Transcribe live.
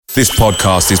This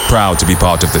podcast is proud to be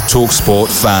part of the TalkSport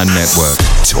Fan Network.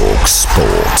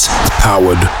 TalkSport.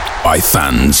 Powered by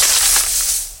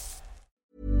fans.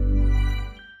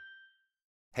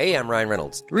 Hey, I'm Ryan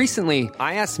Reynolds. Recently,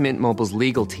 I asked Mint Mobile's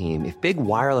legal team if big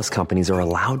wireless companies are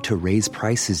allowed to raise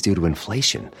prices due to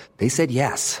inflation. They said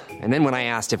yes. And then when I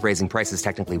asked if raising prices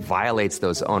technically violates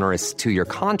those onerous two-year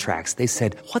contracts, they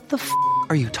said, "What the f***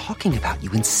 are you talking about,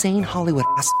 you insane Hollywood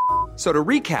ass?" So to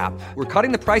recap, we're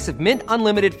cutting the price of Mint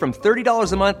Unlimited from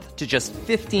 $30 a month to just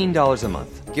 $15 a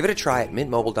month. Give it a try at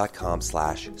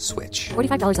mintmobile.com/switch.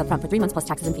 $45 up front for 3 months plus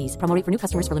taxes and fees. Promo rate for new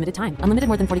customers for limited time. Unlimited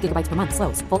more than 40 gigabytes per month.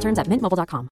 Slows full terms at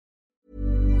mintmobile.com.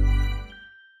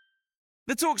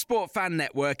 The TalkSport Fan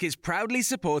Network is proudly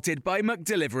supported by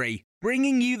McDelivery,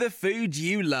 bringing you the food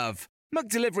you love.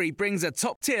 McDelivery brings a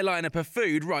top-tier lineup of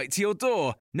food right to your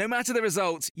door. No matter the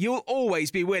result, you'll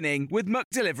always be winning with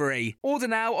McDelivery. Order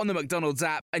now on the McDonald's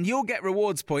app and you'll get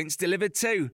rewards points delivered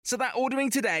too. So that ordering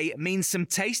today means some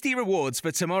tasty rewards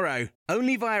for tomorrow.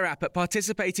 Only via app at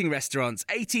participating restaurants.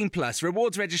 18 plus.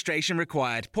 Rewards registration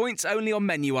required. Points only on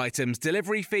menu items.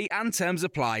 Delivery fee and terms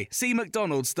apply. See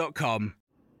mcdonalds.com.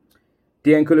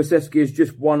 Kulusevski has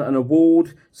just won an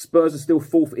award. Spurs are still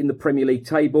fourth in the Premier League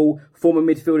table. Former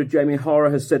midfielder Jamie Hara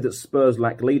has said that Spurs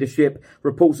lack leadership.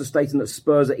 Reports are stating that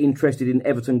Spurs are interested in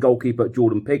Everton goalkeeper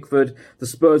Jordan Pickford. The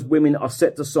Spurs women are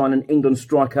set to sign an England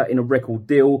striker in a record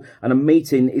deal, and a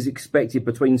meeting is expected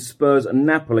between Spurs and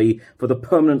Napoli for the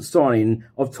permanent signing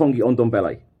of Tanguy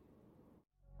Ndombele.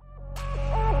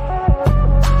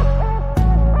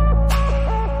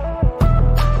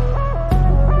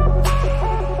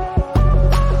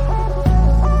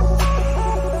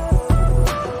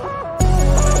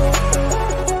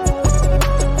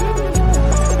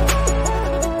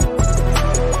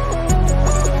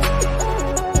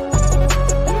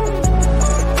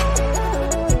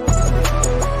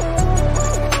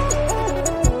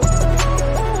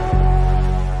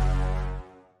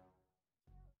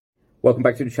 Welcome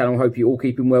back to the channel. Hope you're all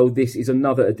keeping well. This is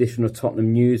another edition of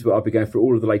Tottenham News, where I'll be going through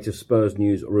all of the latest Spurs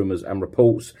news, rumours and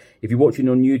reports. If you're watching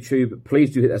on YouTube,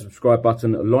 please do hit that subscribe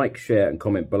button, like, share and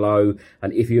comment below.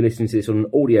 And if you're listening to this on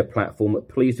an audio platform,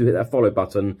 please do hit that follow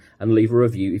button and leave a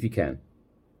review if you can.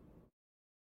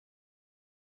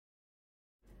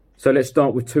 So let's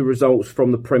start with two results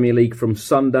from the Premier League from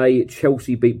Sunday.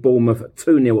 Chelsea beat Bournemouth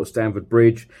 2-0 at Stamford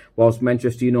Bridge, whilst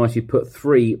Manchester United put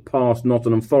 3 past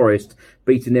Nottingham Forest,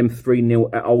 beating them 3-0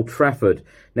 at Old Trafford.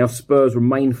 Now Spurs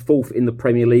remain fourth in the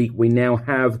Premier League. We now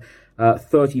have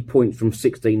 30 points from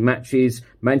 16 matches.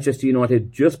 Manchester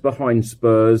United just behind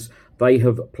Spurs. They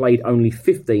have played only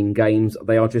 15 games.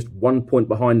 They are just 1 point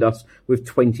behind us with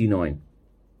 29.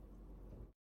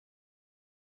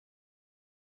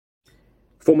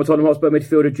 Former Tottenham Hotspur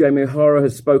midfielder Jamie Hara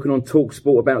has spoken on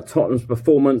TalkSport about Tottenham's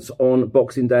performance on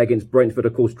Boxing Day against Brentford,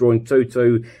 of course drawing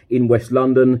 2-2 in West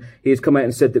London. He has come out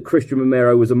and said that Christian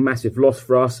Romero was a massive loss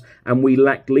for us and we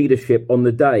lacked leadership on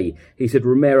the day. He said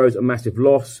Romero's a massive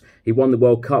loss. He won the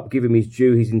World Cup, give him his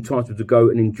due. He's entitled to go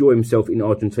and enjoy himself in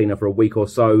Argentina for a week or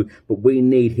so, but we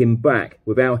need him back.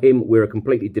 Without him, we're a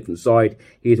completely different side.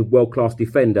 He is a world-class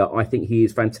defender. I think he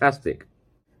is fantastic.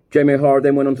 Jamie Hara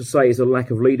then went on to say it's a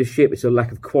lack of leadership, it's a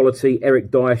lack of quality.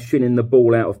 Eric Dyer shinning the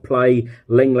ball out of play,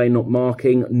 Lenglet not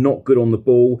marking, not good on the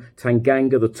ball.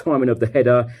 Tanganga, the timing of the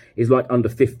header is like under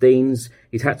 15s.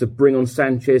 He's had to bring on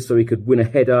Sanchez so he could win a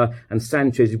header, and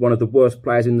Sanchez is one of the worst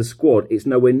players in the squad. It's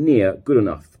nowhere near good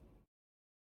enough.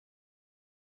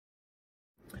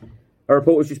 A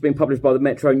report has just been published by the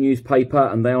Metro newspaper,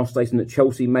 and they are stating that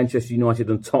Chelsea, Manchester United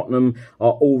and Tottenham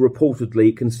are all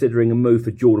reportedly considering a move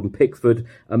for Jordan Pickford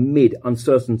amid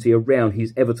uncertainty around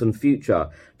his Everton future.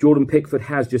 Jordan Pickford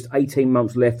has just 18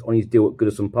 months left on his deal at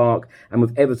Goodison Park, and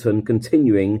with Everton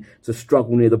continuing to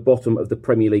struggle near the bottom of the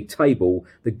Premier League table,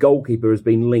 the goalkeeper has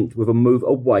been linked with a move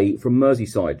away from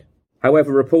Merseyside.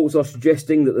 However, reports are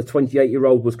suggesting that the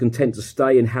 28-year-old was content to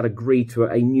stay and had agreed to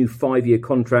a new 5-year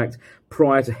contract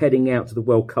prior to heading out to the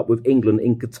World Cup with England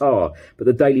in Qatar. But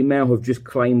the Daily Mail have just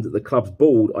claimed that the club's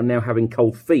board are now having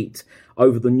cold feet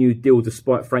over the new deal,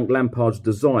 despite Frank Lampard's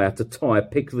desire to tie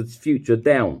Pickford's future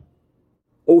down.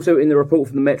 Also in the report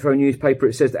from the Metro newspaper,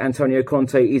 it says that Antonio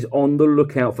Conte is on the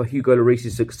lookout for Hugo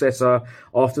Lloris's successor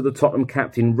after the Tottenham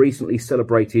captain recently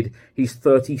celebrated his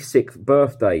 36th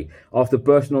birthday. After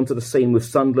bursting onto the scene with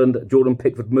Sunderland, Jordan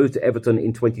Pickford moved to Everton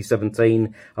in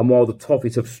 2017, and while the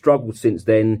Toffees have struggled since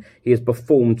then, he has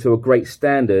performed to a great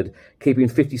standard, keeping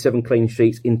 57 clean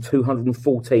sheets in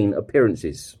 214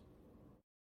 appearances.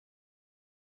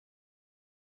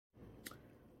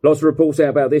 Lots of reports out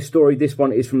about this story. This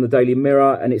one is from the Daily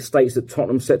Mirror, and it states that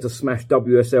Tottenham set to smash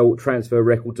WSL transfer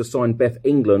record to sign Beth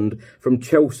England from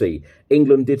Chelsea.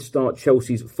 England did start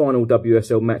Chelsea's final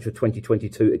WSL match of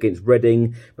 2022 against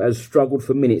Reading, but has struggled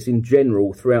for minutes in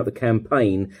general throughout the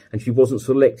campaign, and she wasn't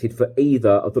selected for either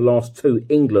of the last two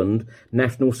England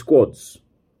national squads.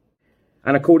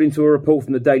 And according to a report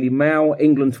from the Daily Mail,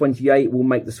 England 28 will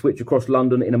make the switch across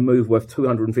London in a move worth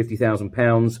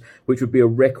 £250,000, which would be a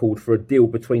record for a deal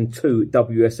between two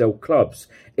WSL clubs.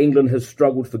 England has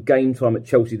struggled for game time at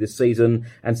Chelsea this season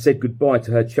and said goodbye to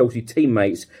her Chelsea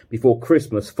teammates before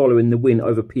Christmas following the win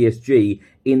over PSG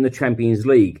in the Champions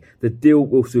League. The deal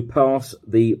will surpass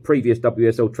the previous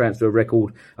WSL transfer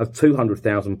record of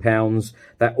 £200,000.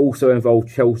 That also involved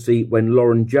Chelsea when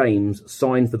Lauren James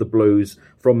signed for the Blues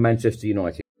from Manchester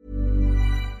United.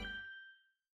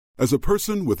 As a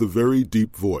person with a very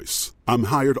deep voice, I'm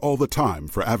hired all the time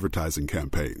for advertising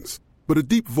campaigns. But a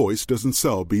deep voice doesn't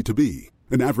sell B2B,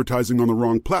 and advertising on the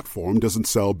wrong platform doesn't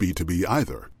sell B2B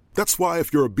either. That's why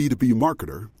if you're a B2B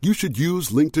marketer, you should use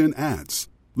LinkedIn ads.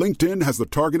 LinkedIn has the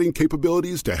targeting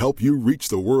capabilities to help you reach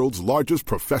the world's largest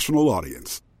professional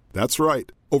audience. That's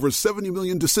right, over 70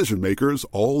 million decision makers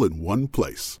all in one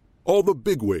place. All the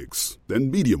big wigs,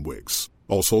 then medium wigs,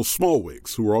 also small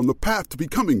wigs who are on the path to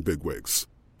becoming big wigs.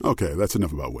 Okay, that's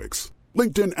enough about wigs.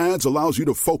 LinkedIn ads allows you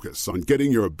to focus on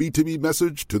getting your B2B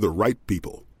message to the right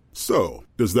people. So,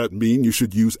 does that mean you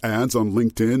should use ads on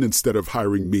LinkedIn instead of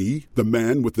hiring me, the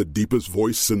man with the deepest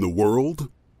voice in the world?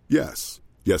 Yes.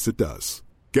 Yes, it does.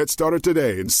 Get started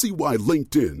today and see why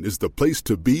LinkedIn is the place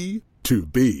to be to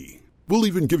be. We'll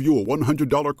even give you a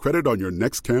 $100 credit on your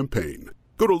next campaign.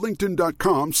 Go to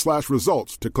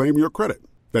linkedin.com/results to claim your credit.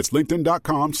 That's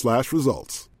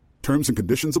linkedin.com/results. Terms and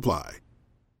conditions apply.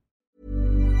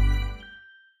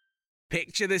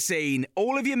 Picture the scene.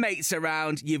 All of your mates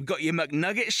around, you've got your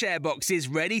McNugget share boxes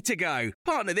ready to go.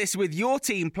 Partner this with your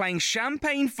team playing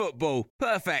champagne football.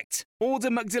 Perfect. Order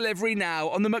McDelivery now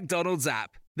on the McDonald's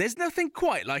app. There's nothing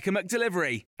quite like a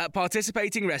McDelivery. At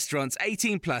participating restaurants,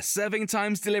 18 plus, serving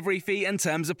times, delivery fee and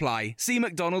terms apply. See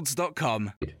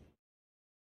mcdonalds.com.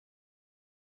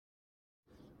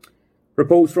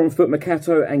 Reports from Foot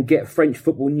Mercato and Get French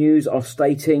Football News are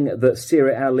stating that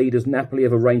Serie A leaders Napoli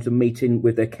have arranged a meeting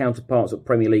with their counterparts at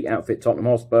Premier League outfit Tottenham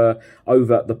Hotspur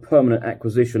over the permanent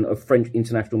acquisition of French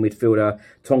international midfielder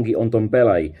Tanguy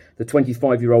Ndombele. The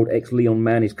 25-year-old ex-Lyon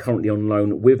man is currently on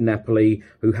loan with Napoli,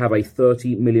 who have a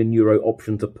 €30 million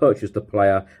option to purchase the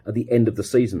player at the end of the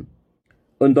season.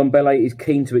 Ndombele is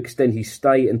keen to extend his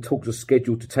stay, and talks are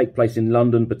scheduled to take place in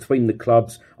London between the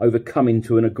clubs over coming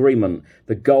to an agreement.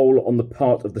 The goal on the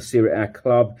part of the Serie A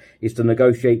club is to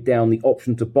negotiate down the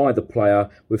option to buy the player,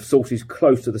 with sources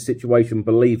close to the situation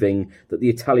believing that the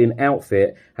Italian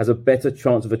outfit has a better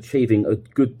chance of achieving a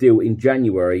good deal in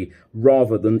January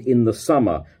rather than in the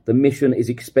summer. The mission is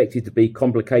expected to be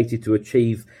complicated to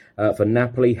achieve for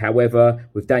Napoli, however,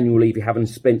 with Daniel Levy having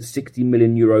spent €60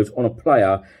 million on a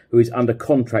player who is under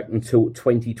contract until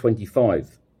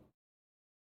 2025.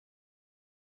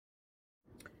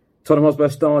 Tottenham Hotspur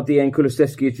star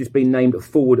Kulusevski has just been named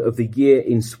Forward of the Year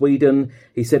in Sweden.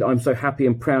 He said, "I'm so happy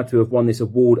and proud to have won this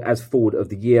award as Forward of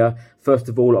the Year. First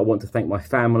of all, I want to thank my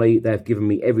family. They have given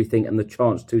me everything and the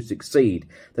chance to succeed.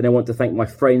 Then I want to thank my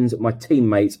friends, my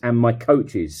teammates and my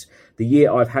coaches. The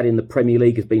year I've had in the Premier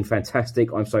League has been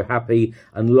fantastic. I'm so happy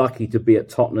and lucky to be at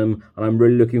Tottenham, and I'm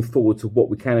really looking forward to what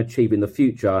we can achieve in the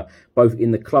future, both in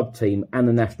the club team and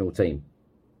the national team."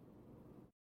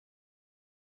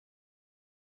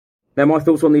 Now, my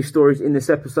thoughts on these stories in this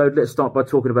episode. Let's start by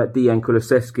talking about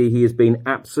Kulusevski. He has been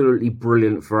absolutely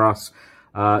brilliant for us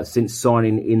since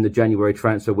signing in the January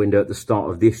transfer window at the start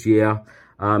of this year.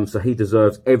 So he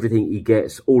deserves everything he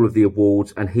gets, all of the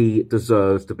awards, and he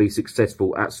deserves to be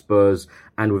successful at Spurs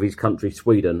and with his country,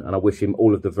 Sweden. And I wish him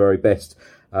all of the very best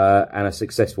and a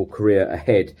successful career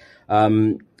ahead.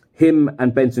 Him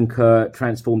and Bentancur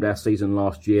transformed our season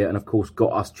last year and, of course,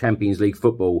 got us Champions League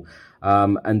football.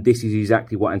 And this is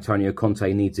exactly what Antonio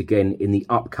Conte needs again in the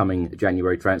upcoming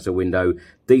January transfer window.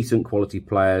 Decent quality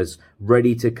players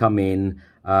ready to come in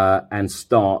and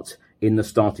start in the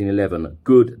starting 11.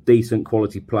 Good, decent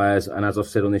quality players. And as I've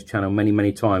said on this channel many,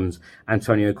 many times,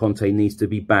 Antonio Conte needs to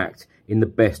be backed in the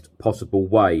best possible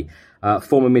way.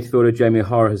 Former midfielder Jamie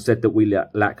O'Hara has said that we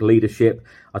lack leadership.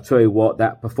 I tell you what,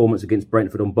 that performance against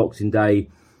Brentford on Boxing Day,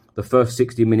 the first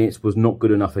 60 minutes was not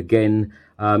good enough again.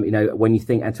 When you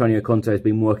think Antonio Conte has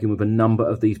been working with a number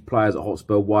of these players at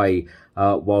Hotspur Way,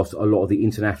 whilst a lot of the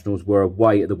internationals were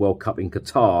away at the World Cup in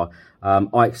Qatar,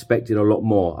 I expected a lot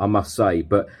more, I must say.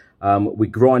 But we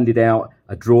grinded out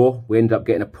a draw. We ended up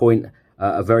getting a point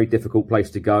a very difficult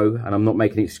place to go, and I'm not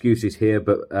making excuses here,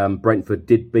 but Brentford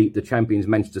did beat the champions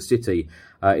Manchester City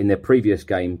in their previous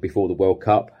game before the World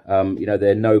Cup.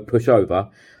 They're no pushover,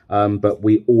 but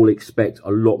we all expect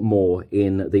a lot more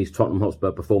in these Tottenham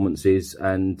Hotspur performances,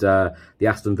 and the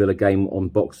Aston Villa game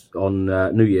on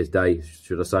New Year's Day,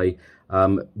 should I say,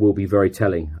 will be very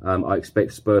telling. I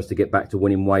expect Spurs to get back to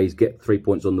winning ways, get 3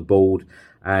 points on the board,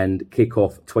 and kick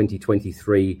off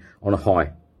 2023 on a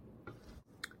high.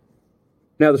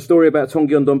 Now, the story about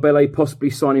Tanguy Ndombele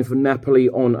possibly signing for Napoli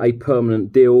on a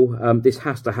permanent deal, this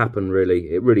has to happen,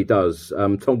 really. It really does.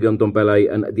 Tanguy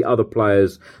Ndombele and the other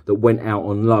players that went out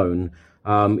on loan,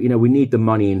 we need the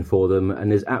money in for them, and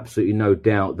there's absolutely no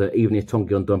doubt that even if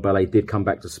Tanguy Ndombele did come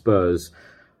back to Spurs,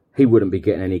 he wouldn't be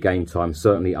getting any game time,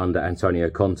 certainly under Antonio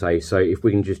Conte. So if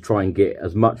we can just try and get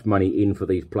as much money in for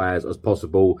these players as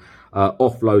possible,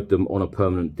 offload them on a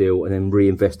permanent deal, and then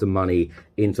reinvest the money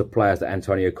into players that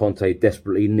Antonio Conte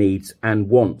desperately needs and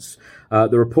wants.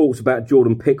 The reports about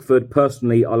Jordan Pickford,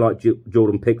 personally, I like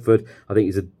Jordan Pickford. I think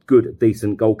he's a good,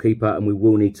 decent goalkeeper, and we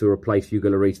will need to replace Hugo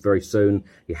Lloris very soon.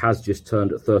 He has just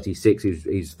turned 36.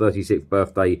 His 36th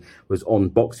birthday was on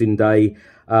Boxing Day.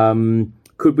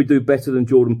 Could we do better than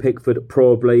Jordan Pickford?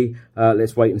 Probably.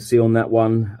 Let's wait and see on that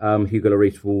one. Hugo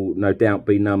Lloris will no doubt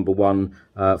be number one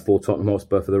for Tottenham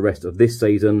Hotspur for the rest of this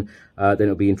season. Then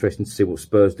it'll be interesting to see what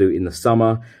Spurs do in the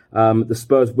summer. The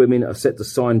Spurs women are set to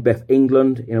sign Beth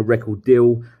England in a record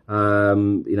deal.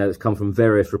 That's come from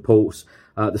various reports.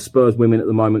 The Spurs women at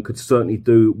the moment could certainly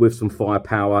do with some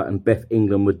firepower, and Beth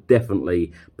England would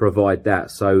definitely provide that.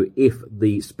 So if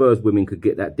the Spurs women could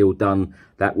get that deal done,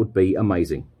 that would be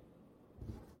amazing.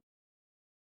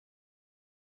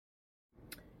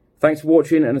 Thanks for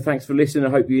watching, and thanks for listening.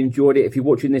 I hope you enjoyed it. If you're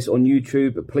watching this on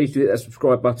YouTube, please do hit that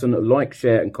subscribe button, like,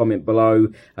 share and comment below.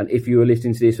 And if you are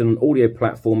listening to this on an audio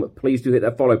platform, please do hit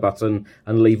that follow button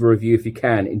and leave a review if you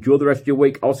can. Enjoy the rest of your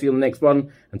week. I'll see you on the next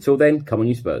one. Until then, come on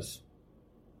you Spurs.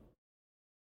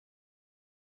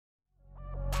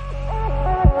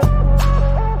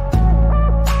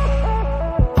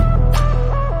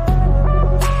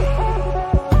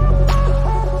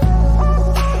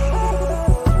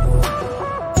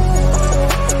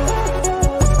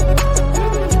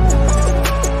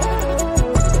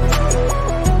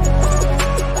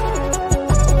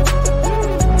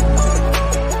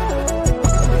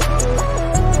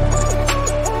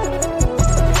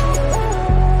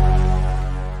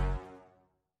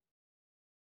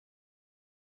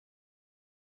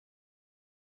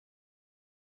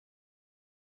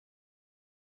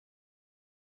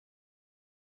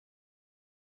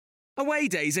 Away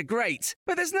days are great,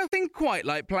 but there's nothing quite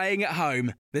like playing at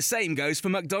home. The same goes for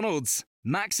McDonald's.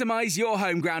 Maximise your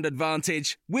home ground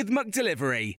advantage with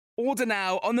McDelivery. Order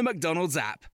now on the McDonald's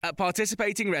app. At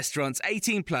participating restaurants,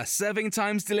 18 plus serving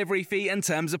times, delivery fee and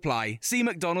terms apply. See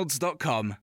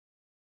mcdonalds.com.